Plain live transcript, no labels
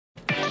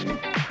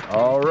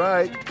All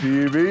right,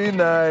 TV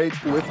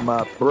night with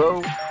my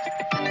bro.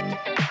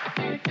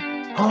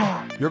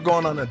 You're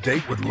going on a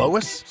date with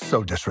Lois?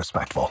 So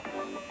disrespectful.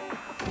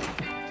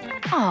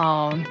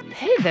 Oh,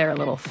 hey there,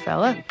 little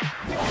fella.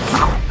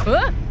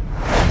 Ah!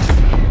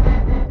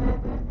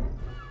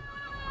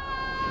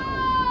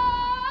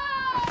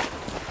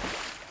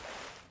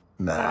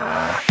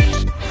 Nah.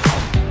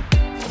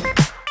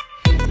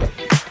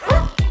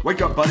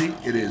 Wake up, buddy.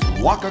 It is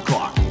walk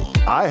o'clock.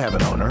 I have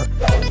an owner.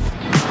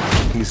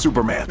 He's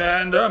Superman.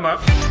 And I'm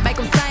up. Make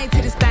him sing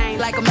to this thing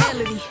like a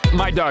melody.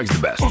 My dog's the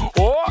best.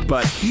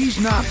 But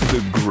he's not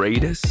the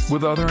greatest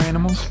with other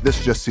animals.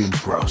 This just seems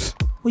gross.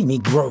 What do you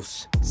mean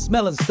gross?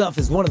 Smelling stuff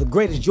is one of the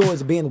greatest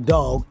joys of being a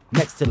dog,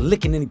 next to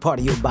licking any part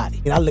of your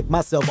body. And I lick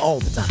myself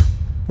all the time.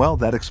 Well,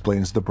 that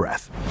explains the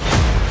breath.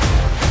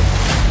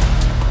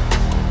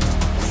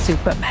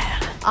 Superman.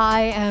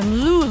 I am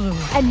Lulu,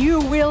 and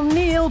you will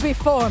kneel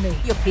before me,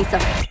 you piece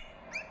of...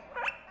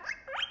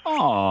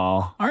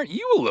 Aw, aren't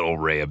you a little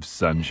ray of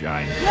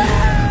sunshine?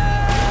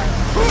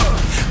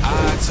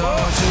 I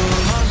told you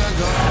long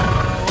ago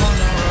on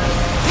the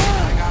road,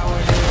 I got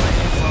what you're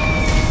waiting for.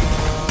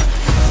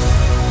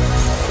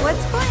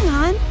 What's going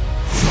on?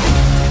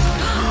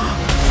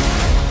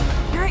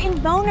 You're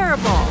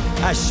invulnerable.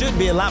 I should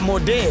be a lot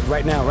more dead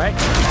right now, right?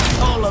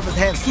 All of us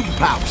have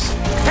superpowers.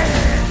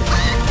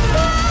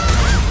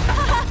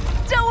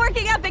 Still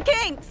working out the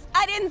kinks.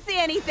 I didn't see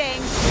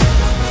anything.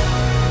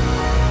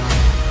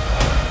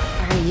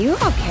 Are you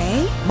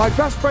okay? My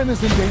best friend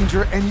is in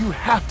danger, and you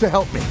have to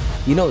help me.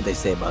 You know what they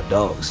say about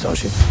dogs,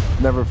 don't you?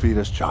 Never feed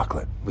us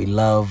chocolate. We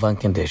love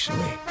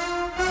unconditionally.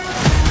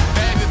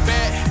 Baby,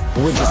 bet.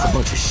 We're just a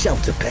bunch of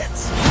shelter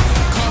pets.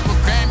 Couple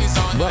Grammys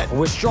on But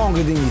we're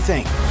stronger than you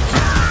think.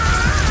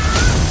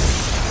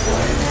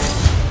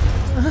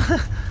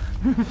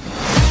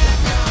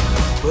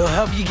 We'll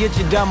help you get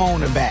your dumb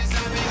owner back.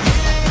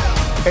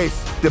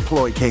 Ace,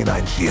 deploy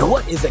canine shield.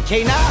 What is a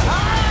canine?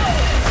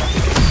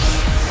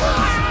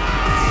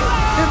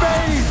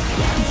 Evade!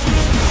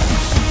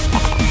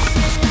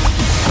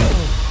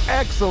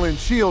 Excellent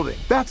shielding.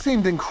 That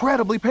seemed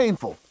incredibly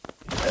painful.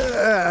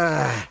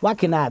 Why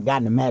couldn't I have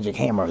gotten a magic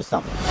hammer or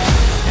something?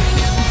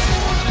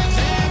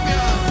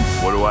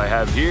 What do I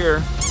have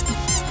here?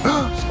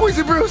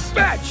 Squeezy Bruce!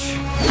 Fetch!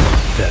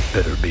 That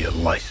better be a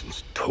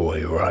licensed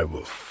toy or I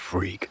will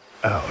freak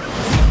out.